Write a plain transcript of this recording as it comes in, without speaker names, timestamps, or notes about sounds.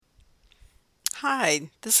Hi,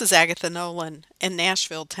 this is Agatha Nolan in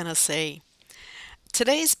Nashville, Tennessee.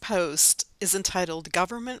 Today's post is entitled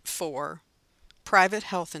Government for Private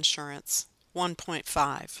Health Insurance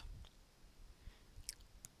 1.5.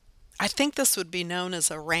 I think this would be known as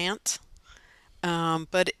a rant,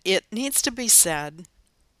 but it needs to be said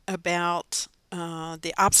about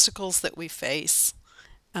the obstacles that we face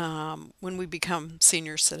when we become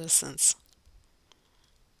senior citizens.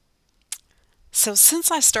 So, since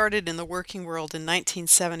I started in the working world in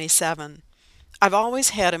 1977, I've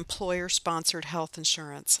always had employer sponsored health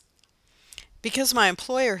insurance. Because my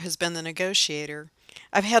employer has been the negotiator,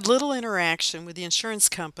 I've had little interaction with the insurance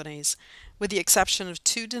companies, with the exception of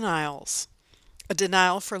two denials. A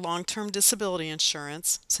denial for long term disability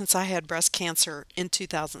insurance, since I had breast cancer in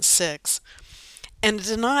 2006, and a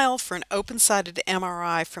denial for an open sided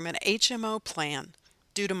MRI from an HMO plan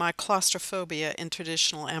due to my claustrophobia in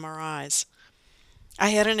traditional MRIs.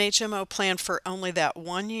 I had an HMO plan for only that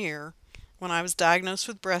 1 year when I was diagnosed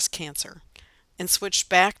with breast cancer and switched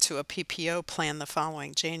back to a PPO plan the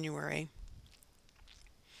following January.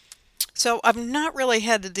 So I've not really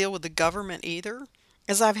had to deal with the government either,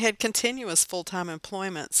 as I've had continuous full-time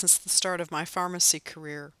employment since the start of my pharmacy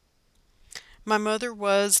career. My mother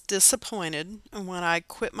was disappointed when I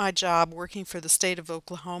quit my job working for the state of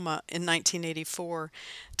Oklahoma in 1984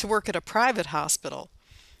 to work at a private hospital,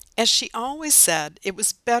 as she always said it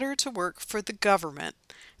was better to work for the government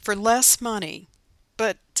for less money,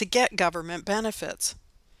 but to get government benefits.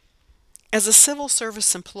 As a civil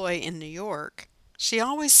service employee in New York, she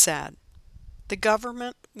always said, "The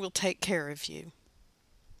government will take care of you."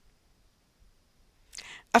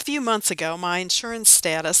 A few months ago, my insurance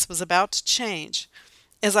status was about to change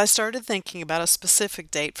as I started thinking about a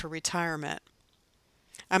specific date for retirement.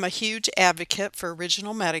 I'm a huge advocate for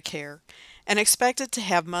Original Medicare and expected to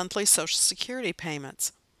have monthly Social Security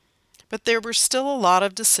payments. But there were still a lot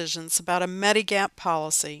of decisions about a Medigap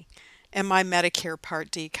policy and my Medicare Part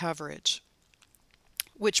D coverage.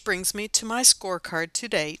 Which brings me to my scorecard to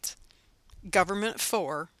date, Government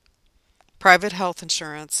for Private Health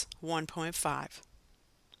Insurance 1.5.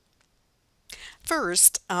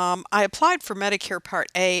 First, I applied for Medicare Part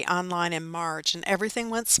A online in March and everything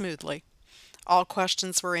went smoothly. All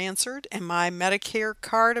questions were answered and my Medicare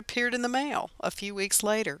card appeared in the mail a few weeks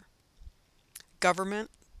later.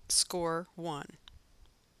 Government score 1.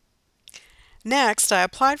 Next, I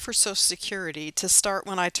applied for Social Security to start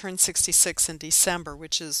when I turned 66 in December,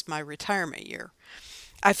 which is my retirement year.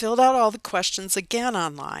 I filled out all the questions again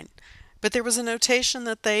online, but there was a notation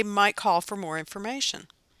that they might call for more information.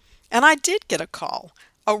 And I did get a call.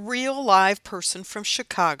 A real live person from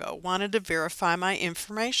Chicago wanted to verify my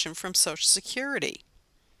information from Social Security.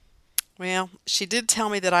 Well, she did tell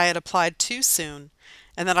me that I had applied too soon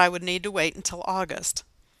and that I would need to wait until August.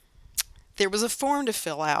 There was a form to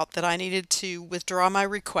fill out that I needed to withdraw my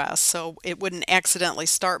request so it wouldn't accidentally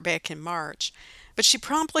start back in March, but she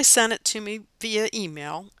promptly sent it to me via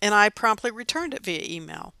email and I promptly returned it via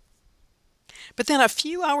email. But then a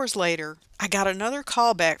few hours later, I got another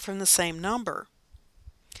call back from the same number.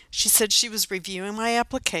 She said she was reviewing my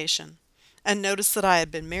application and noticed that I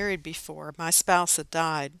had been married before. My spouse had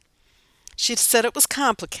died. She said it was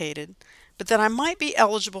complicated, but that I might be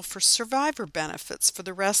eligible for survivor benefits for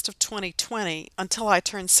the rest of 2020 until I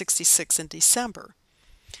turned 66 in December.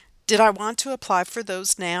 Did I want to apply for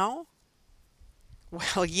those now?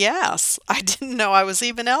 Well, yes. I didn't know I was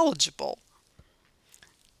even eligible.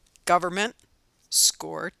 Government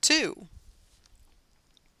score 2.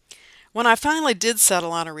 When I finally did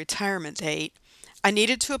settle on a retirement date, I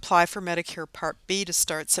needed to apply for Medicare Part B to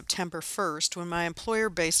start September 1st when my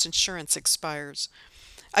employer-based insurance expires.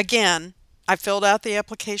 Again, I filled out the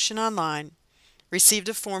application online, received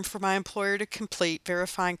a form for my employer to complete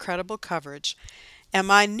verifying credible coverage, and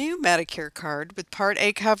my new Medicare card with Part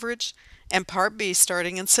A coverage and Part B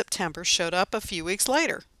starting in September showed up a few weeks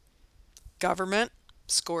later. Government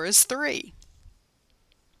score is 3.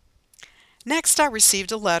 Next, I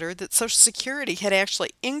received a letter that Social Security had actually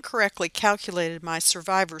incorrectly calculated my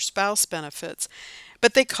survivor spouse benefits,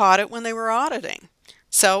 but they caught it when they were auditing.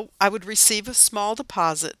 So I would receive a small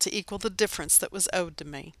deposit to equal the difference that was owed to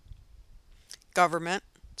me. Government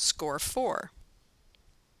score 4.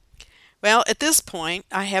 Well, at this point,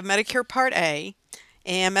 I have Medicare Part A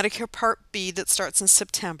and Medicare Part B that starts in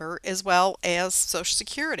September, as well as Social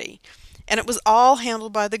Security. And it was all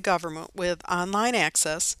handled by the government with online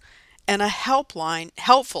access and a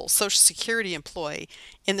helpful Social Security employee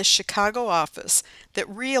in the Chicago office that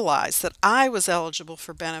realized that I was eligible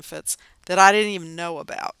for benefits that I didn't even know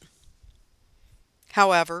about.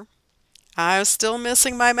 However, I was still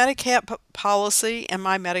missing my Medicare policy and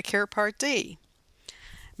my Medicare Part D.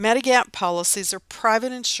 Medigap policies are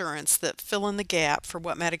private insurance that fill in the gap for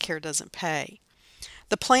what Medicare doesn't pay.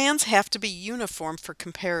 The plans have to be uniform for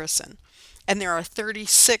comparison, and there are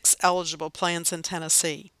 36 eligible plans in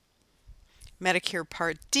Tennessee. Medicare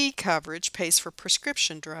Part D coverage pays for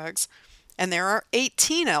prescription drugs, and there are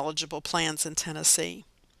 18 eligible plans in Tennessee.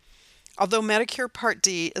 Although Medicare Part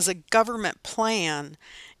D is a government plan,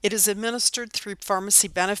 it is administered through pharmacy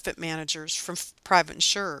benefit managers from private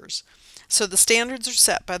insurers. So the standards are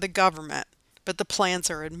set by the government, but the plans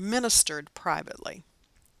are administered privately.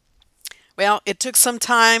 Well, it took some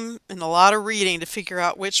time and a lot of reading to figure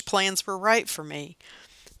out which plans were right for me,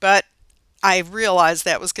 but I realized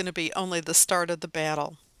that was going to be only the start of the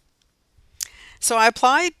battle. So I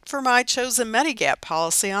applied for my chosen Medigap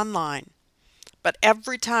policy online. But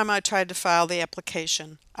every time I tried to file the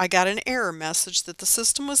application, I got an error message that the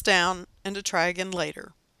system was down and to try again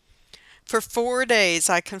later. For 4 days,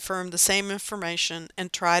 I confirmed the same information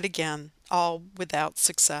and tried again, all without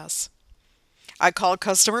success. I called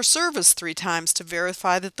customer service 3 times to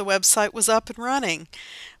verify that the website was up and running,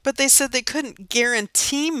 but they said they couldn't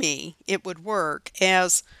guarantee me it would work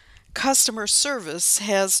as customer service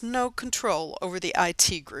has no control over the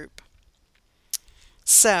IT group.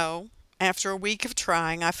 So, after a week of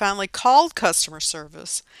trying, I finally called customer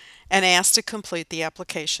service and asked to complete the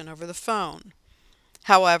application over the phone.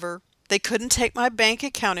 However, they couldn't take my bank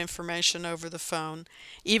account information over the phone,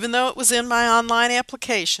 even though it was in my online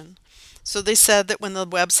application. So they said that when the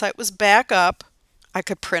website was back up, I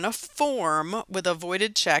could print a form with a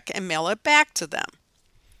voided check and mail it back to them.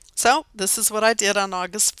 So this is what I did on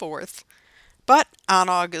August 4th. But on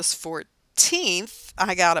August 14th,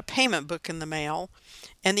 I got a payment book in the mail,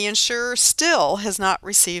 and the insurer still has not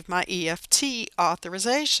received my EFT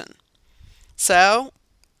authorization. So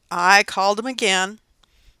I called them again,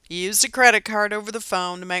 used a credit card over the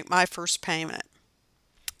phone to make my first payment.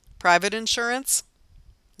 Private insurance,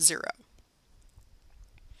 0.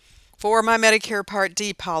 For my Medicare Part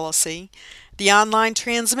D policy, the online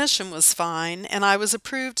transmission was fine and I was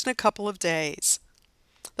approved in a couple of days.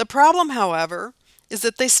 The problem, however, is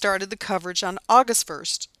that they started the coverage on August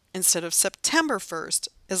 1st instead of September 1st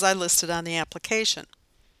as I listed on the application.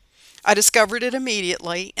 I discovered it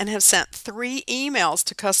immediately and have sent 3 emails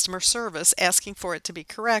to customer service asking for it to be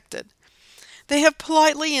corrected. They have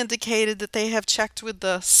politely indicated that they have checked with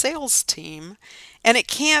the sales team and it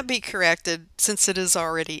can't be corrected since it is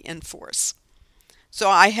already in force. So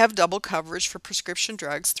I have double coverage for prescription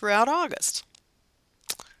drugs throughout August.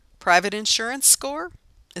 Private insurance score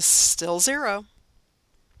is still 0.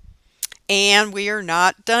 And we are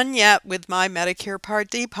not done yet with my Medicare Part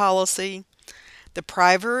D policy. The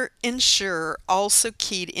private insurer also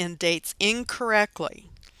keyed in dates incorrectly.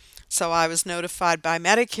 So I was notified by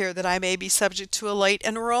Medicare that I may be subject to a late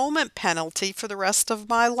enrollment penalty for the rest of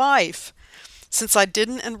my life, since I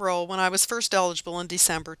didn't enroll when I was first eligible in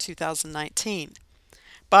December 2019.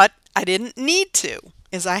 But I didn't need to,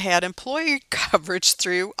 as I had employer coverage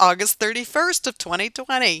through August 31st of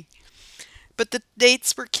 2020. But the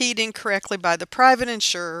dates were keyed incorrectly by the private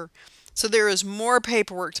insurer, so there is more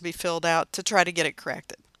paperwork to be filled out to try to get it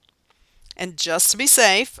corrected. And just to be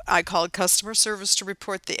safe, I called customer service to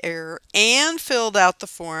report the error and filled out the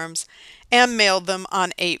forms and mailed them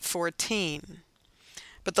on 8/14.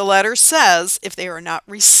 But the letter says if they are not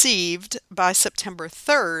received by September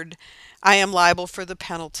 3rd, I am liable for the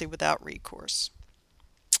penalty without recourse.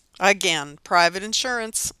 Again, private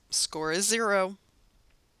insurance, score is 0.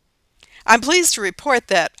 I'm pleased to report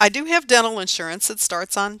that I do have dental insurance that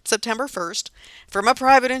starts on September 1st from a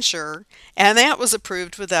private insurer, and that was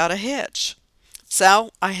approved without a hitch.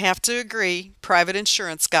 So I have to agree, private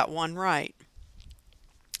insurance got one right.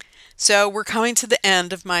 So we're coming to the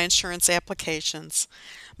end of my insurance applications.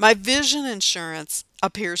 My vision insurance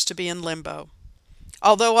appears to be in limbo.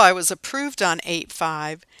 Although I was approved on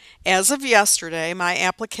 8/5, as of yesterday, my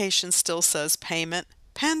application still says payment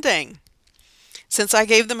pending. Since I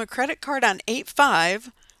gave them a credit card on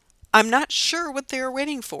 8/5, I'm not sure what they are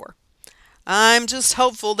waiting for. I'm just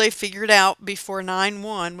hopeful they figure it out before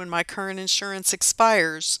 9/1 when my current insurance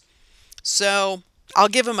expires. So I'll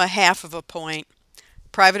give them a half of a point.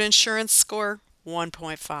 Private insurance score,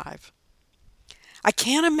 1.5. I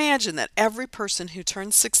can't imagine that every person who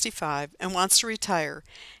turns 65 and wants to retire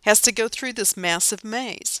has to go through this massive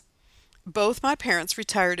maze. Both my parents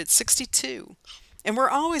retired at 62 and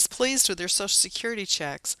were always pleased with their Social Security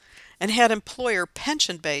checks and had employer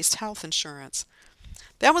pension-based health insurance.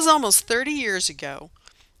 That was almost 30 years ago,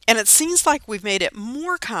 and it seems like we've made it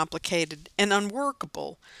more complicated and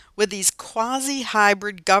unworkable with these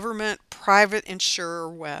quasi-hybrid government-private insurer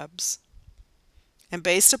webs. And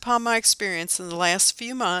based upon my experience in the last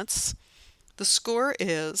few months, the score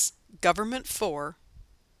is government 4,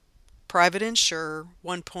 private insurer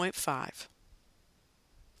 1.5.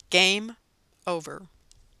 Game over.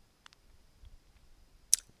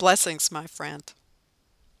 Blessings, my friend.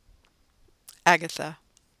 Agatha.